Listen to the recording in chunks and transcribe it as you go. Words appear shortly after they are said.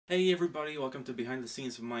Hey everybody, welcome to Behind the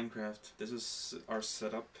Scenes of Minecraft. This is our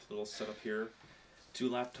little setup here. 2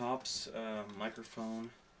 laptops, microphone,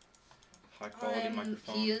 high quality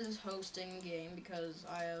microphone. He is hosting the game because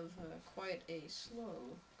I have quite a slow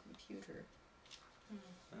computer.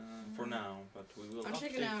 For now, but we will I'm update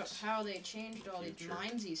checking out how they changed all these future.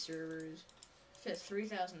 Mindsy servers. Fit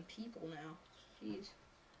 3,000 people now. Jeez.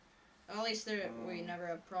 At least we never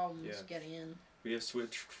have problems getting in. We have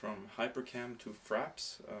switched from Hypercam to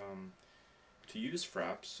Fraps. To use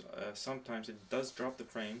Fraps, sometimes it does drop the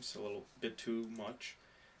frames a little bit too much.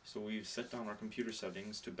 So we've set down our computer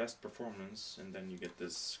settings to best performance, and then you get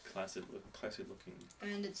this classic looking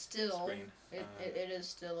and it's still screen. It is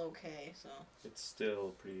still okay. So it's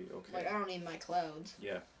still pretty okay. Like I don't need my clouds.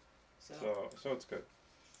 Yeah. So it's good.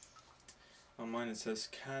 On mine it says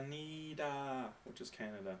Canada, which is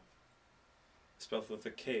Canada. Spelled with a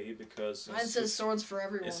K because mine says Swords for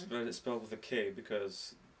Everyone. It's spelled with a K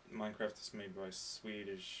because Minecraft is made by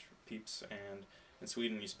Swedish peeps, and in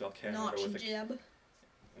Sweden you spell Canada with a K.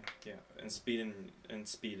 Yeah, in Sweden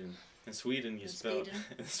you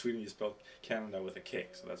spell Canada with a K,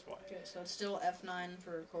 so that's why. Okay, so it's still F9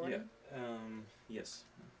 for recording. Yeah. Yes.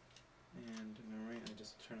 And alright, I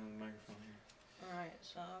just turn on the microphone here. Alright,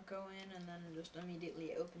 so I'll go in and then just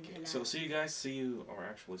immediately open it. So see you guys. See you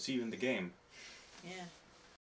in the game. Yeah.